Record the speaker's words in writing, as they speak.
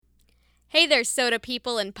Hey there, soda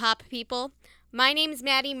people and pop people. My name's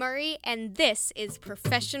Maddie Murray, and this is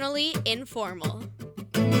Professionally Informal.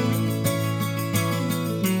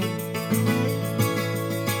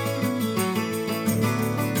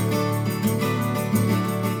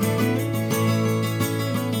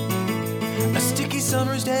 A sticky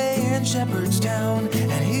summer's day in Shepherdstown.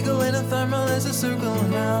 An eagle in a thermal is a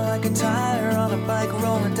circling round like a tire on a bike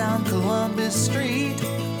rolling down Columbus Street.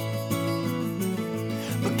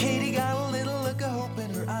 But Katie got a little look of hope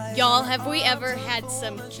in her eyes. Y'all, have we ever had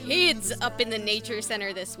some kids up in the nature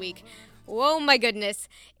center this week? Oh my goodness,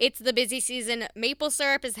 it's the busy season. Maple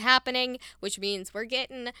syrup is happening, which means we're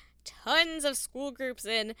getting tons of school groups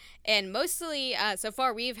in, and mostly so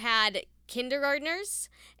far we've had kindergartners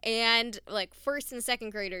and like first and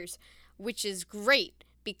second graders, which is great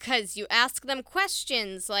because you ask them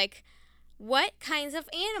questions like, what kinds of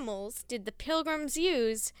animals did the Pilgrims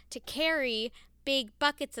use to carry big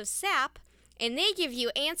buckets of sap? And they give you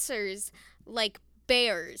answers like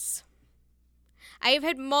bears. I have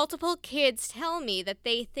had multiple kids tell me that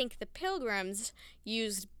they think the Pilgrims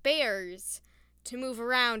used bears to move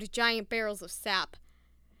around giant barrels of sap.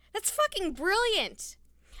 That's fucking brilliant.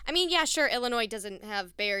 I mean, yeah, sure, Illinois doesn't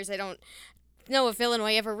have bears. I don't know if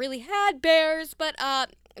Illinois ever really had bears, but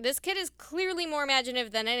this kid is clearly more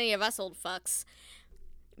imaginative than any of us old fucks.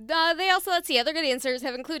 They also, let's see, other good answers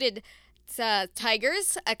have included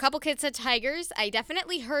tigers. A couple kids said tigers. I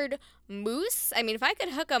definitely heard moose. I mean, if I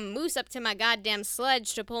could hook a moose up to my goddamn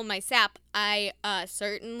sledge to pull my sap, I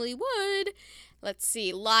certainly would. Let's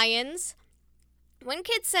see, lions. One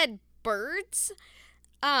kid said birds.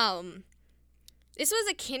 This was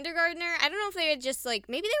a kindergartner. I don't know if they had just maybe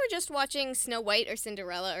they were just watching Snow White or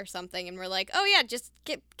Cinderella or something and were like, oh yeah, just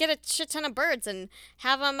get a shit ton of birds and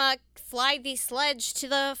have them fly the sledge to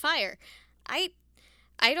the fire.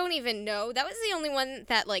 I don't even know. That was the only one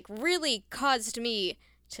that really caused me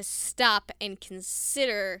to stop and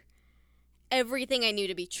consider everything I knew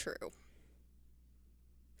to be true.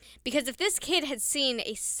 Because if this kid had seen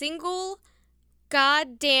a single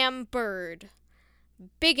goddamn bird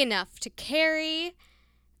big enough to carry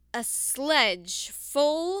a sledge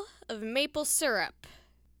full of maple syrup,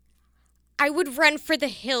 I would run for the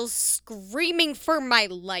hills screaming for my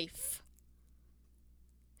life.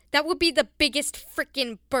 That would be the biggest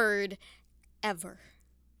frickin' bird ever.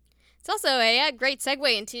 It's also a great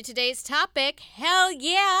segue into today's topic. Hell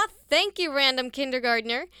yeah! Thank you, random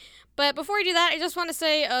kindergartner. But before I do that, I just want to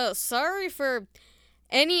say sorry for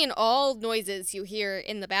any and all noises you hear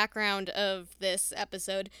in the background of this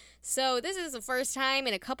episode. So this is the first time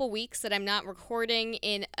in a couple weeks that I'm not recording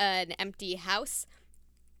in an empty house.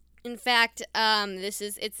 In fact,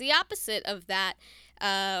 it's the opposite of that.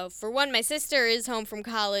 For one, my sister is home from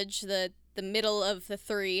college, the middle of the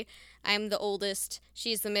three. I'm the oldest,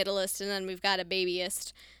 she's the middleest, and then we've got a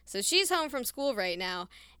babyist. So she's home from school right now,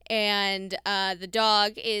 and the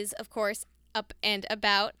dog is, of course, up and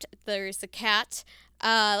about. There's a cat.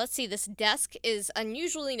 Let's see, this desk is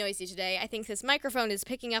unusually noisy today. I think this microphone is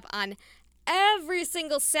picking up on every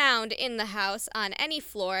single sound in the house on any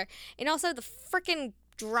floor, and also the frickin'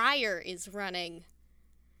 dryer is running.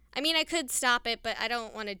 I mean, I could stop it, but I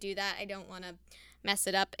don't want to do that. I don't want to mess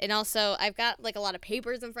it up. And also, I've got a lot of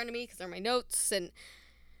papers in front of me because they're my notes. And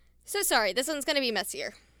so sorry, this one's going to be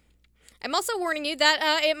messier. I'm also warning you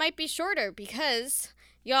that it might be shorter because,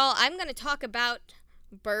 y'all, I'm going to talk about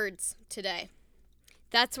birds today.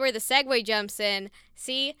 That's where the segue jumps in.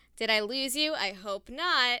 See, did I lose you? I hope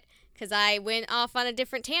not, because I went off on a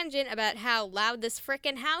different tangent about how loud this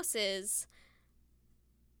frickin' house is.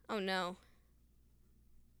 Oh no.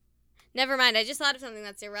 Never mind, I just thought of something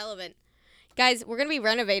that's irrelevant. Guys, we're going to be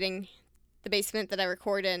renovating the basement that I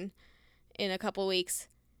record in a couple weeks.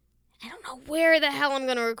 I don't know where the hell I'm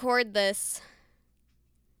going to record this.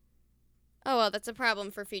 Oh, well, that's a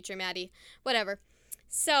problem for future Maddie. Whatever.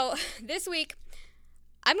 So, this week,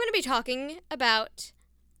 I'm going to be talking about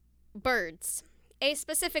birds. A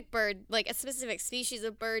specific bird, a specific species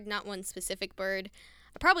of bird, not one specific bird.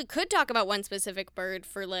 I probably could talk about one specific bird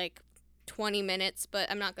for 20 minutes,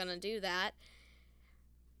 but I'm not going to do that.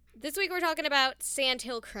 This week we're talking about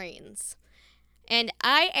sandhill cranes. And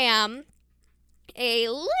I am a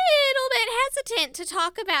little bit hesitant to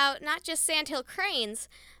talk about not just sandhill cranes,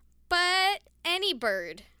 but any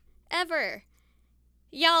bird, ever.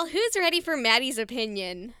 Y'all, who's ready for Maddie's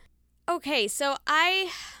opinion? Okay, so I'm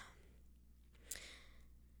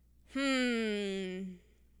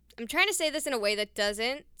trying to say this in a way that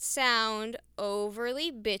doesn't sound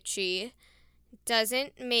overly bitchy.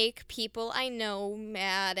 doesn't make people I know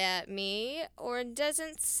mad at me, or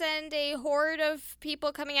doesn't send a horde of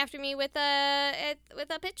people coming after me with a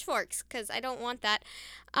pitchforks, because I don't want that.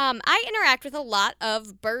 I interact with a lot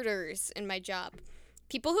of birders in my job.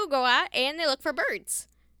 People who go out and they look for birds.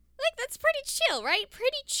 Like, that's pretty chill, right?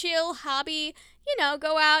 Pretty chill hobby. You know,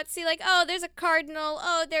 go out, see like, oh, there's a cardinal,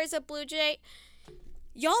 oh, there's a blue jay.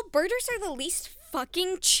 Y'all, birders are the least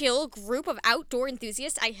fucking chill group of outdoor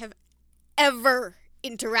enthusiasts I have ever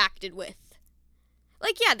interacted with.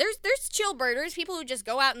 Like, yeah, there's chill birders, people who just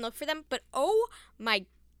go out and look for them, but oh my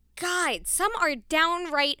god, some are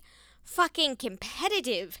downright fucking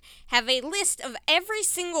competitive. Have a list of every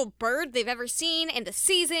single bird they've ever seen, and the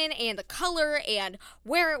season, and the color, and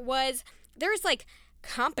where it was. There's like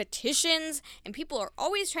competitions, and people are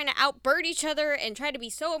always trying to outbird each other and try to be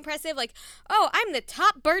so impressive, like, oh, I'm the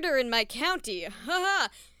top birder in my county. Haha.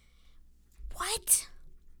 What?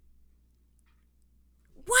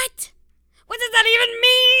 What? What does that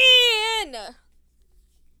even mean?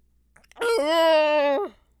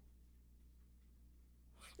 Ugh.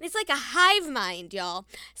 It's like a hive mind, y'all.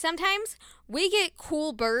 Sometimes we get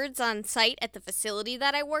cool birds on site at the facility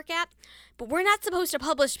that I work at, but we're not supposed to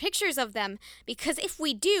publish pictures of them, because if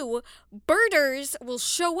we do, birders will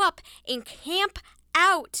show up and camp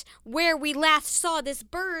out where we last saw this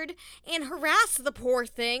bird and harass the poor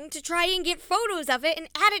thing to try and get photos of it and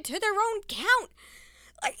add it to their own count.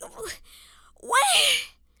 Like, what?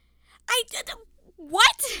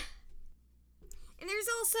 What? And there's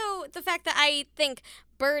also the fact that I think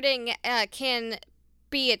birding can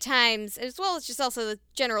be at times, as well as just also the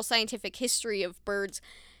general scientific history of birds,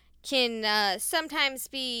 can sometimes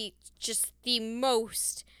be just the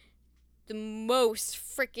most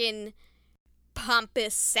freaking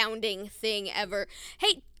pompous sounding thing ever.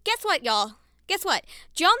 Hey, guess what, y'all? Guess what?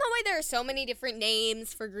 Do y'all know why there are so many different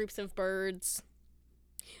names for groups of birds?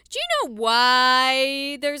 Do you know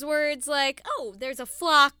why there's words like, oh, there's a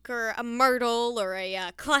flock or a myrtle or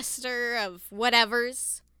a cluster of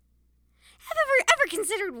whatevers? Have ever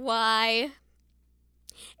considered why?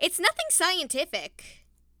 It's nothing scientific.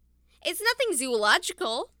 It's nothing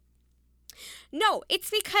zoological. No, it's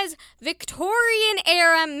because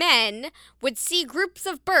Victorian-era men would see groups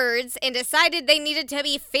of birds and decided they needed to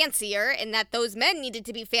be fancier, and that those men needed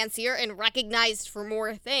to be fancier and recognized for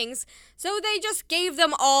more things, so they just gave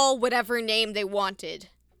them all whatever name they wanted.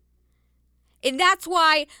 And that's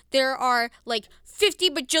why there are, like, 50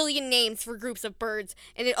 bajillion names for groups of birds,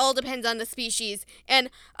 and it all depends on the species. And,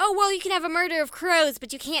 oh, well, you can have a murder of crows,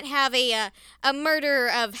 but you can't have a murder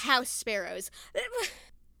of house sparrows.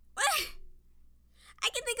 What? I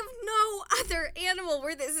can think of no other animal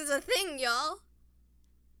where this is a thing, y'all.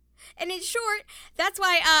 And in short, that's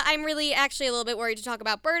why I'm really actually a little bit worried to talk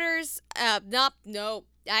about birders. No,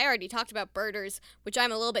 I already talked about birders, which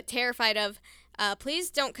I'm a little bit terrified of. Please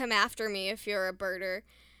don't come after me if you're a birder.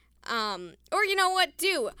 Or you know what,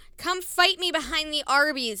 come fight me behind the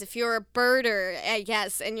Arby's if you're a birder, I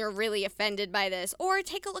guess, and you're really offended by this. Or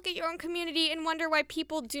take a look at your own community and wonder why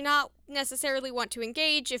people do not necessarily want to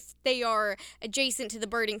engage if they are adjacent to the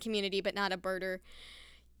birding community but not a birder.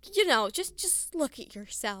 You know, just look at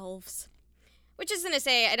yourselves. Which isn't to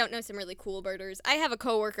say I don't know some really cool birders. I have a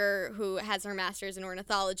coworker who has her master's in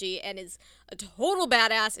ornithology and is a total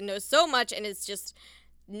badass and knows so much and is just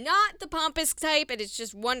not the pompous type, and it's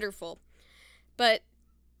just wonderful. But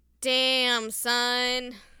damn,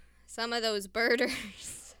 son, some of those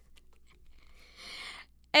birders.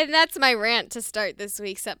 And that's my rant to start this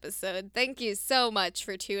week's episode. Thank you so much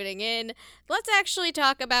for tuning in. Let's actually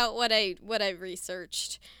talk about what I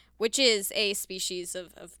researched, which is a species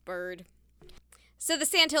of bird. So the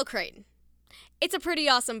sandhill crane. It's a pretty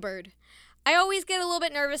awesome bird. I always get a little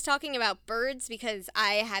bit nervous talking about birds because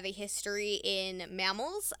I have a history in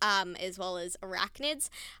mammals, as well as arachnids.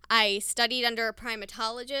 I studied under a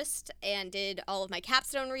primatologist and did all of my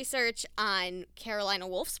capstone research on Carolina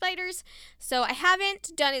wolf spiders. So I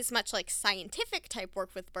haven't done as much like scientific type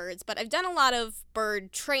work with birds, but I've done a lot of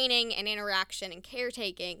bird training and interaction and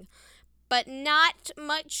caretaking, but not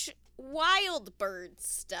much wild bird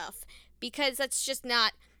stuff because that's just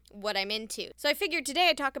not what I'm into. So I figured today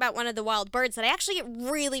I'd talk about one of the wild birds that I actually get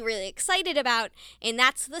really, really excited about, and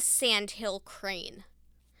that's the sandhill crane.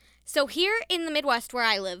 So here in the Midwest where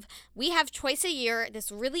I live, we have twice a year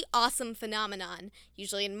this really awesome phenomenon,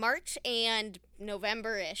 usually in March and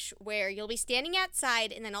November-ish, where you'll be standing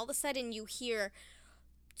outside and then all of a sudden you hear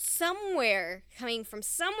somewhere, coming from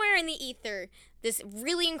somewhere in the ether, this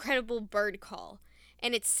really incredible bird call.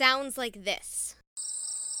 And it sounds like this.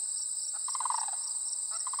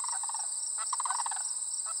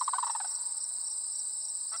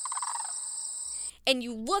 and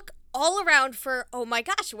you look all around for, oh my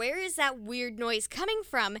gosh, where is that weird noise coming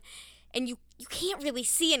from? And you can't really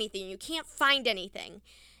see anything. You can't find anything.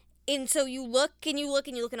 And so you look and you look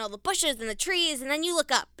and you look at all the bushes and the trees, and then you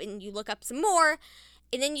look up and you look up some more,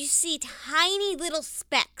 and then you see tiny little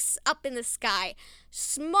specks up in the sky.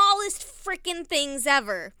 Smallest frickin' things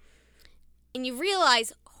ever. And you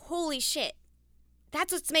realize, holy shit,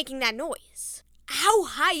 that's what's making that noise. How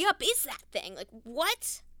high up is that thing? Like,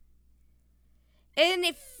 what? And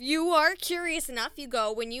if you are curious enough, you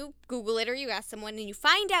go, when you Google it or you ask someone, and you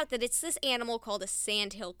find out that it's this animal called a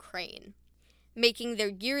sandhill crane, making their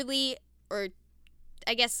yearly, or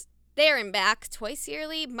I guess there and back, twice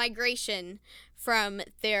yearly, migration from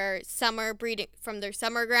their summer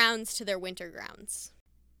grounds to their winter grounds.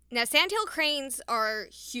 Now, sandhill cranes are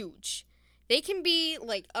huge. They can be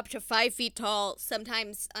like up to 5 feet tall,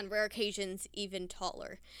 sometimes on rare occasions even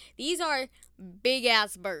taller. These are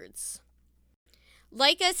big-ass birds.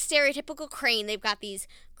 Like a stereotypical crane, they've got these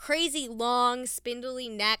crazy long, spindly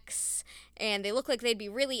necks, and they look like they'd be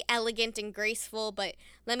really elegant and graceful, but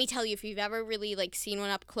let me tell you, if you've ever really seen one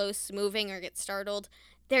up close moving or get startled,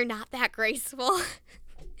 they're not that graceful.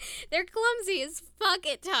 They're clumsy as fuck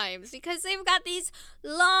at times because they've got these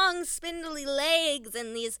long, spindly legs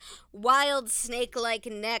and these wild snake-like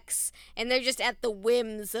necks, and they're just at the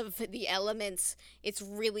whims of the elements. It's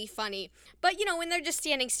really funny. But, when they're just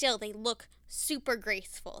standing still, they look super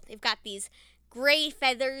graceful. They've got these gray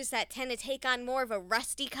feathers that tend to take on more of a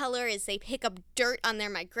rusty color as they pick up dirt on their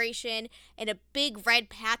migration, and a big red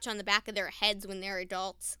patch on the back of their heads when they're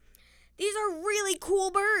adults. These are really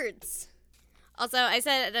cool birds. Also, I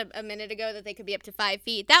said a minute ago that they could be up to 5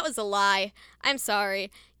 feet. That was a lie. I'm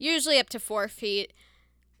sorry. Usually up to 4 feet.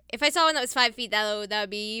 If I saw one that was 5 feet, that would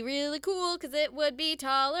be really cool because it would be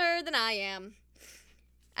taller than I am.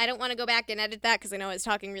 I don't want to go back and edit that because I know I was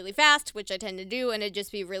talking really fast, which I tend to do, and it'd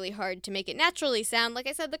just be really hard to make it naturally sound like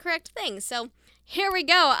I said the correct thing. So here we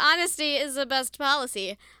go. Honesty is the best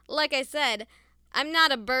policy. Like I said, I'm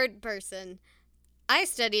not a bird person. I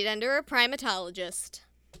studied under a primatologist.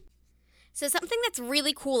 So something that's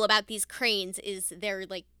really cool about these cranes is their,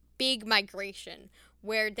 big migration,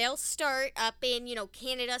 where they'll start up in,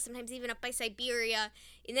 Canada, sometimes even up by Siberia,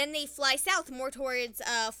 and then they fly south more towards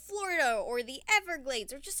Florida or the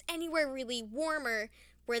Everglades or just anywhere really warmer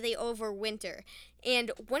where they overwinter.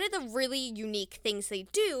 And one of the really unique things they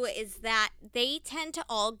do is that they tend to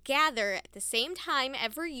all gather at the same time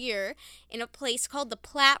every year in a place called the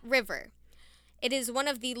Platte River. It is one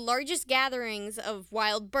of the largest gatherings of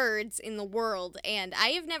wild birds in the world, and I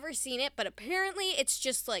have never seen it, but apparently it's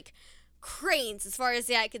just cranes as far as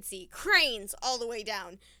the eye could see. Cranes all the way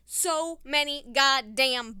down. So many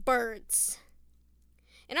goddamn birds.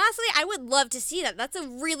 And honestly, I would love to see that. That's a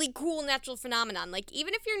really cool natural phenomenon.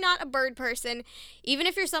 Even if you're not a bird person, even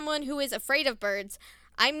if you're someone who is afraid of birds,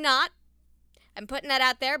 I'm not. I'm putting that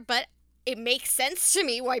out there, but it makes sense to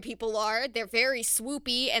me why people are. They're very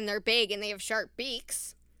swoopy and they're big and they have sharp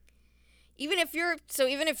beaks. Even if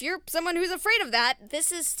you're someone who's afraid of that,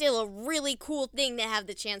 this is still a really cool thing to have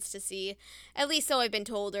the chance to see. At least so I've been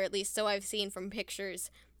told, or at least so I've seen from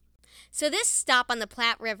pictures. So this stop on the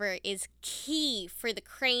Platte River is key for the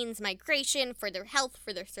cranes' migration, for their health,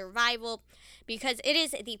 for their survival, because it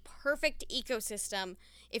is the perfect ecosystem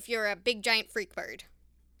if you're a big giant freak bird.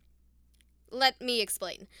 Let me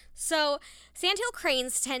explain. So, sandhill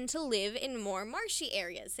cranes tend to live in more marshy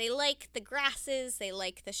areas. They like the grasses, they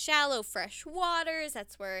like the shallow, fresh waters.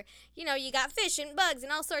 That's where, you got fish and bugs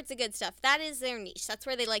and all sorts of good stuff. That is their niche. That's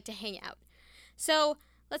where they like to hang out. So,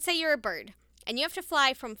 let's say you're a bird, and you have to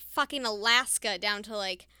fly from fucking Alaska down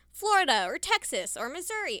to, Florida or Texas or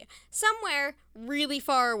Missouri, somewhere really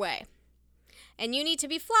far away. And you need to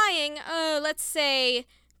be flying, let's say,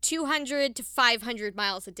 200 to 500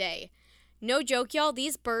 miles a day. No joke, y'all,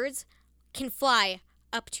 these birds can fly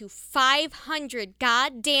up to 500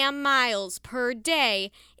 goddamn miles per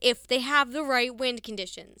day if they have the right wind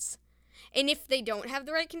conditions. And if they don't have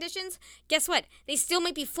the right conditions, guess what? They still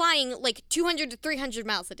might be flying 200 to 300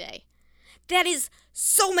 miles a day. That is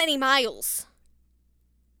so many miles.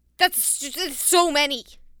 That's so many.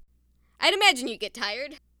 I'd imagine you get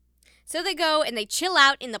tired. So they go and they chill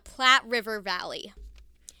out in the Platte River Valley.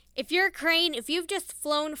 If you're a crane, if you've just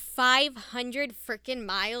flown 500 frickin'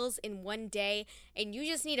 miles in one day and you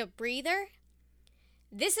just need a breather,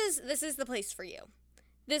 this is the place for you.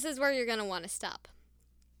 This is where you're going to want to stop.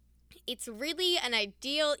 It's really an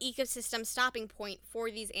ideal ecosystem stopping point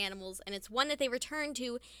for these animals, and it's one that they return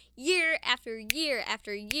to year after year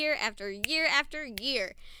after year after year after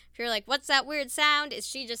year If you're like, what's that weird sound? Is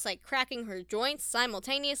she just like cracking her joints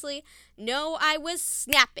simultaneously? No, I was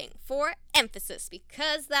snapping for emphasis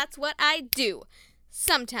because that's what I do.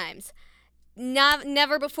 Sometimes.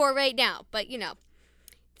 Never before right now, but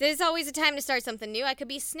there's always a time to start something new. I could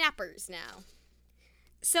be snappers now.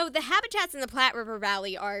 So the habitats in the Platte River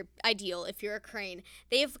Valley are ideal if you're a crane.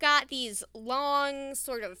 They've got these long,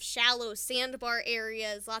 sort of shallow sandbar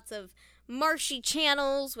areas, lots of marshy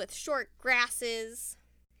channels with short grasses.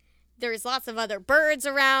 There's lots of other birds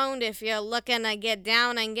around if you're looking to get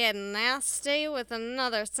down and get nasty with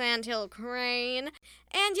another sandhill crane.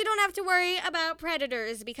 And you don't have to worry about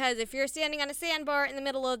predators because if you're standing on a sandbar in the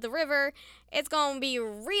middle of the river, it's going to be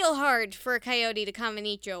real hard for a coyote to come and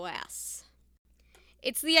eat your ass.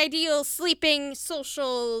 It's the ideal sleeping,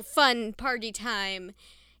 social, fun party time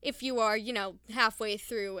if you are, halfway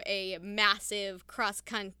through a massive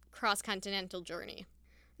cross-continental journey.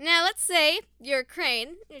 Now, let's say you're a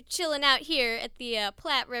crane, you're chilling out here at the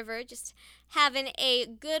Platte River, just having a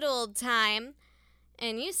good old time,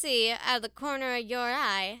 and you see out of the corner of your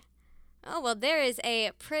eye, oh, well, there is a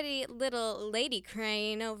pretty little lady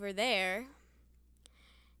crane over there.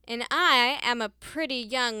 And I am a pretty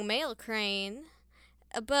young male crane,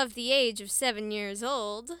 above the age of 7 years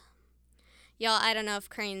old. Y'all, I don't know if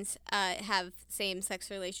cranes have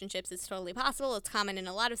same-sex relationships. It's totally possible. It's common in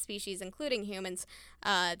a lot of species, including humans.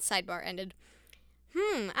 Sidebar ended.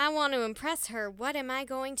 I want to impress her. What am I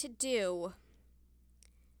going to do?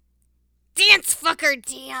 Dance, fucker,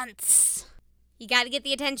 dance! You gotta get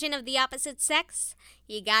the attention of the opposite sex.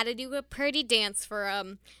 You gotta do a pretty dance for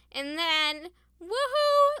 'em. And then,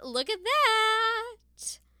 woohoo, look at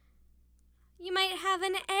that! You might have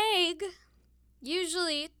an egg.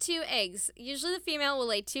 Usually 2 eggs. Usually the female will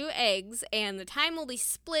lay 2 eggs, and the time will be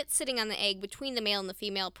split sitting on the egg between the male and the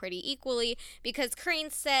female pretty equally, because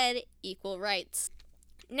cranes said equal rights.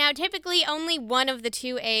 Now, typically only one of the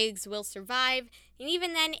 2 eggs will survive, and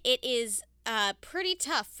even then it is pretty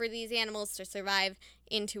tough for these animals to survive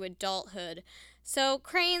into adulthood. So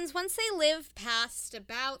cranes, once they live past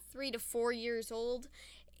about 3 to 4 years old,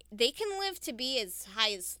 they can live to be as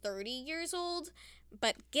high as 30 years old.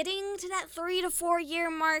 But getting to that 3 to 4 year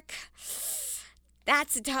mark,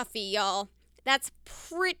 that's a toughie, y'all. That's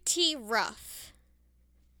pretty rough.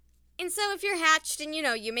 And so if you're hatched and,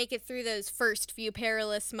 you make it through those first few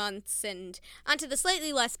perilous months and onto the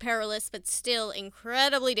slightly less perilous but still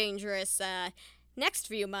incredibly dangerous next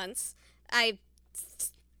few months,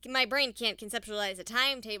 my brain can't conceptualize a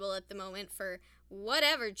timetable at the moment for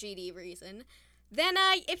whatever GD reason. Then,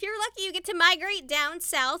 if you're lucky, you get to migrate down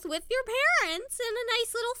south with your parents in a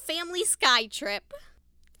nice little family sky trip.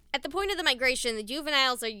 At the point of the migration, the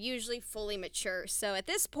juveniles are usually fully mature, so at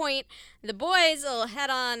this point, the boys will head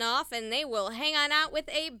on off and they will hang on out with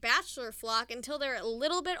a bachelor flock until they're a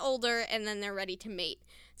little bit older and then they're ready to mate.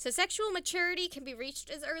 So sexual maturity can be reached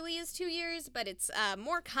as early as 2 years, but it's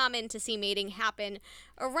more common to see mating happen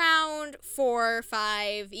around 4,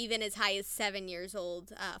 5, even as high as 7 years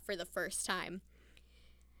old for the first time.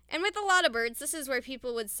 And with a lot of birds, this is where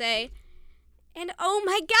people would say, and oh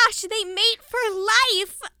my gosh, they mate for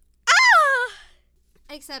life! Ah!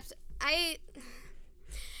 Except, and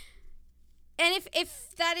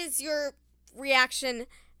if that is your reaction,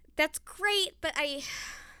 that's great, but I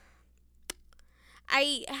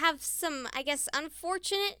have some,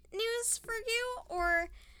 unfortunate news for you, or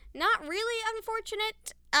not really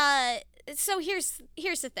unfortunate. So here's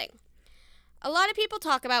the thing. A lot of people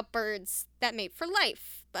talk about birds that mate for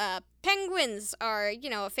life. Penguins are,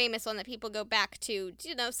 a famous one that people go back to.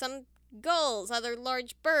 Some gulls, other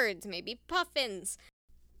large birds, maybe puffins.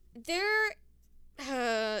 There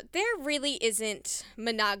really isn't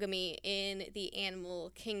monogamy in the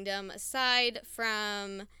animal kingdom aside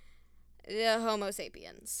from the Homo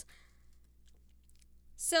sapiens.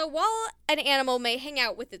 So while an animal may hang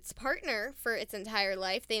out with its partner for its entire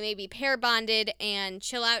life, they may be pair bonded and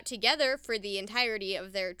chill out together for the entirety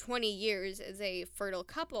of their 20 years as a fertile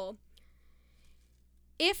couple.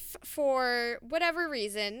 If, for whatever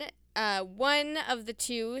reason, one of the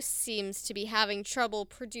two seems to be having trouble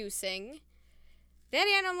producing, that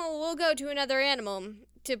animal will go to another animal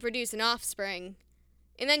to produce an offspring,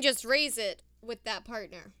 and then just raise it with that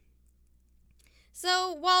partner.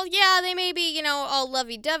 So, while, they may be, all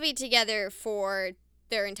lovey-dovey together for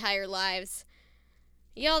their entire lives,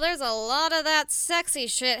 there's a lot of that sexy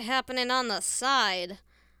shit happening on the side.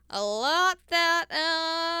 A lot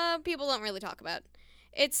that, people don't really talk about.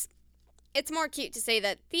 It's more cute to say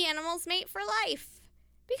that the animals mate for life.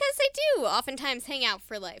 Because they do oftentimes hang out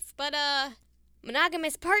for life. But,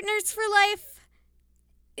 monogamous partners for life?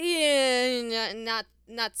 Yeah,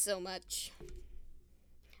 not so much.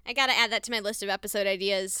 I gotta add that to my list of episode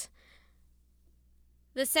ideas.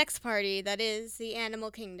 The sex party that is the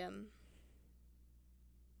animal kingdom.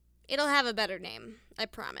 It'll have a better name, I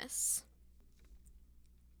promise.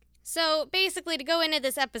 So basically, to go into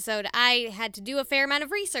this episode, I had to do a fair amount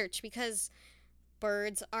of research because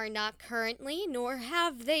birds are not currently, nor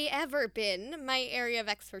have they ever been, my area of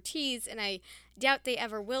expertise, and I doubt they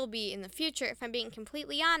ever will be in the future, if I'm being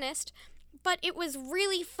completely honest. But it was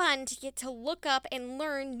really fun to get to look up and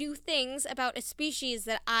learn new things about a species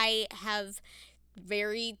that I have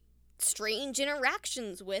very strange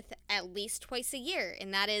interactions with at least twice a year,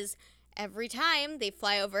 and that is every time they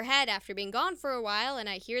fly overhead after being gone for a while and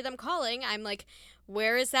I hear them calling, I'm like,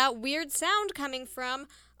 where is that weird sound coming from?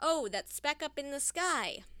 Oh, that speck up in the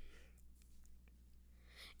sky.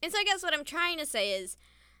 And so I guess what I'm trying to say is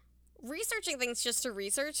researching things just to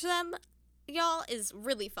research them, y'all, is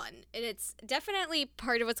really fun. And it's definitely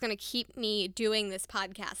part of what's going to keep me doing this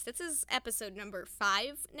podcast. This is episode number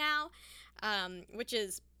 5 now, which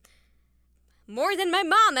is more than my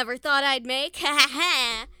mom ever thought I'd make.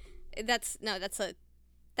 That's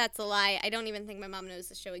a lie. I don't even think my mom knows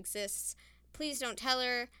the show exists. Please don't tell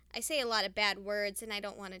her. I say a lot of bad words, and I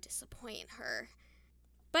don't want to disappoint her.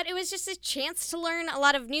 But it was just a chance to learn a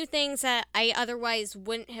lot of new things that I otherwise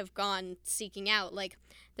wouldn't have gone seeking out. Like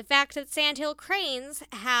the fact that sandhill cranes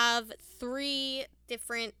have 3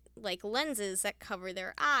 different, lenses that cover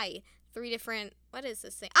their eye. 3 different, what is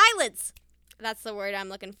this thing? Eyelids! That's the word I'm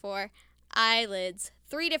looking for. Eyelids.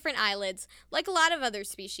 3 different eyelids, like a lot of other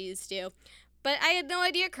species do. But I had no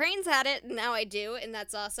idea cranes had it, and now I do, and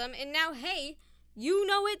that's awesome. And now, hey, you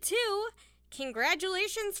know it too.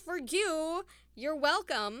 Congratulations for you. You're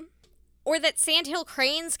welcome. Or that sandhill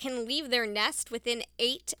cranes can leave their nest within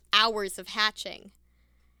 8 hours of hatching.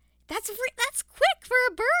 That's quick for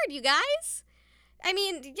a bird, you guys. I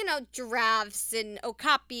mean, giraffes and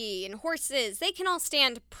okapi and horses, they can all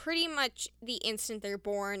stand pretty much the instant they're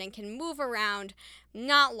born and can move around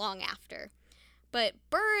not long after. But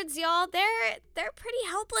birds, y'all, they're pretty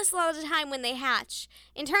helpless a lot of the time when they hatch.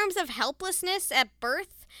 In terms of helplessness at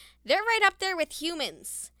birth, they're right up there with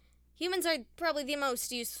humans. Humans are probably the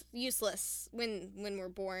most useless when we're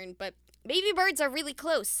born, but baby birds are really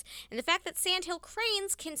close. And the fact that sandhill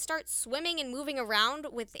cranes can start swimming and moving around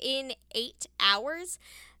within 8 hours,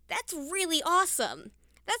 that's really awesome.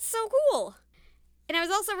 That's so cool. And I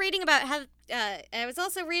was also reading about how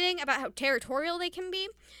territorial they can be,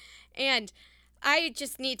 and I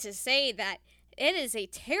just need to say that it is a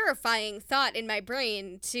terrifying thought in my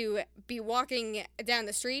brain to be walking down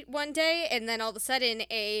the street one day and then all of a sudden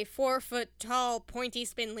a 4-foot-tall, pointy,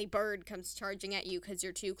 spindly bird comes charging at you because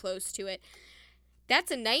you're too close to it. That's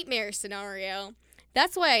a nightmare scenario.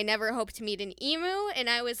 That's why I never hoped to meet an emu, and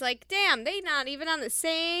I was like, damn, they not even on the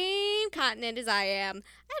same continent as I am.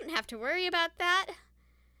 I don't have to worry about that.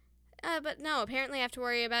 But no, apparently I have to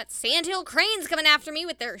worry about sandhill cranes coming after me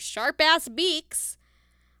with their sharp-ass beaks.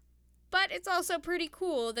 But it's also pretty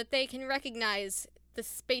cool that they can recognize the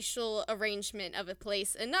spatial arrangement of a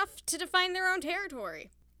place enough to define their own territory.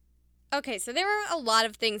 Okay, so there are a lot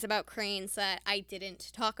of things about cranes that I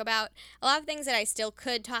didn't talk about. A lot of things that I still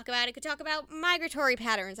could talk about. I could talk about migratory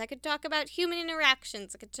patterns. I could talk about human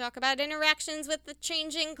interactions. I could talk about interactions with the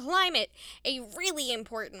changing climate, a really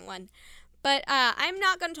important one. But I'm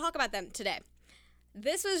not going to talk about them today.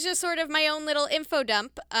 This was just sort of my own little info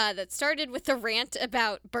dump that started with a rant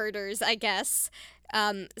about birders, I guess.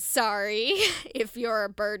 Sorry if you're a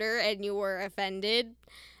birder and you were offended,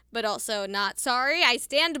 but also not sorry. I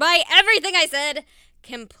stand by everything I said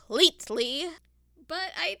completely.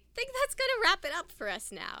 But I think that's going to wrap it up for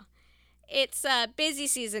us now. It's busy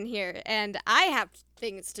season here, and I have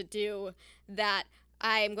things to do that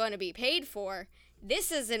I'm going to be paid for.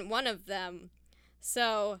 This isn't one of them.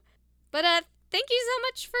 So, but thank you so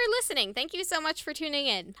much for listening. Thank you so much for tuning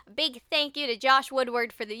in. A big thank you to Josh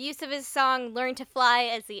Woodward for the use of his song Learn to Fly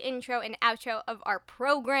as the intro and outro of our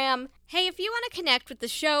program. Hey, if you want to connect with the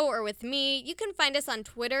show or with me, you can find us on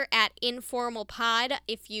Twitter at InformalPod.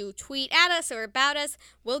 If you tweet at us or about us,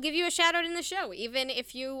 we'll give you a shout out in the show, even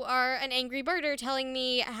if you are an angry birder telling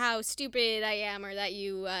me how stupid I am or that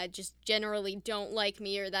you just generally don't like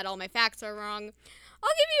me or that all my facts are wrong.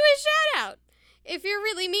 I'll give you a shout out. If you're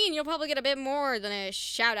really mean, you'll probably get a bit more than a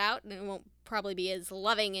shout out, and it won't probably be as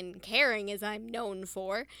loving and caring as I'm known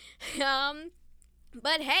for.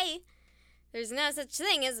 But hey, there's no such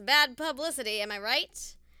thing as bad publicity, am I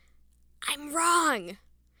right? I'm wrong.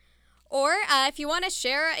 Or if you want to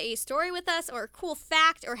share a story with us or a cool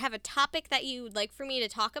fact or have a topic that you'd like for me to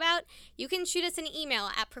talk about, you can shoot us an email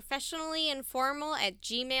at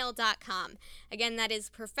professionallyinformal@gmail.com. Again, that is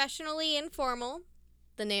professionallyinformal,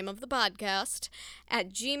 the name of the podcast, at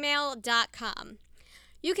gmail.com.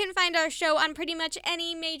 You can find our show on pretty much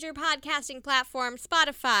any major podcasting platform: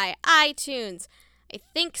 Spotify, iTunes, I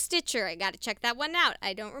think Stitcher. I gotta check that one out.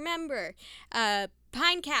 I don't remember.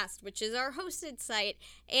 Pinecast, which is our hosted site.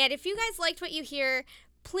 And if you guys liked what you hear,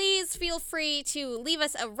 please feel free to leave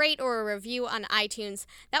us a rate or a review on iTunes.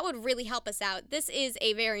 That would really help us out. This is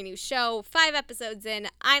a very new show, 5 episodes in.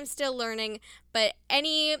 I'm still learning, but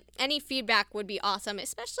any feedback would be awesome,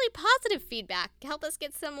 especially positive feedback. Help us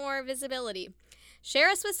get some more visibility. Share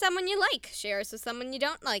us with someone you like. Share us with someone you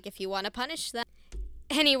don't like if you want to punish them.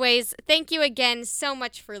 Anyways, thank you again so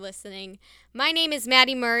much for listening. My name is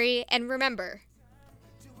Maddie Murray, and remember,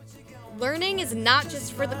 learning is not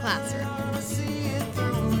just for the classroom.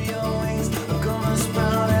 Gonna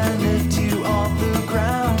sprout and lift you off the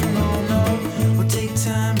ground.